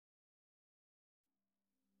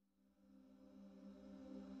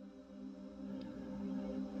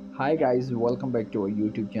Hi guys, welcome back to our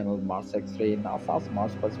YouTube channel Mars Xray NASA's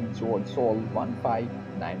Mars Specimen Sol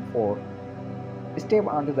 1594. Step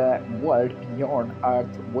onto the world beyond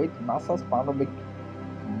Earth with NASA's panoramic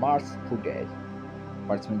Mars footage.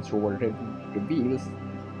 Specimen Rover reveals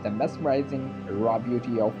the mesmerizing raw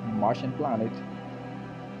beauty of Martian planet.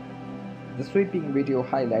 The sweeping video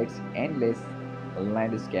highlights endless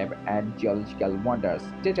landscape and geological wonders,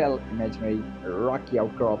 detailed imagery, rocky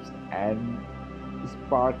outcrops, and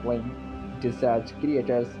sparkling desert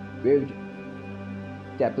creators vivid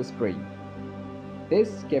tapestry.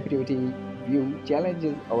 This captivity view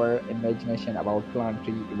challenges our imagination about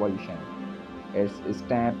planetary evolution. It's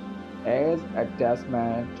stamped as a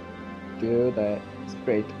testament to the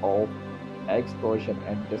spirit of exploration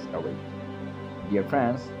and discovery. Dear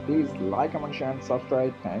friends, please like, comment, share, and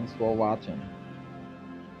subscribe. Thanks for watching.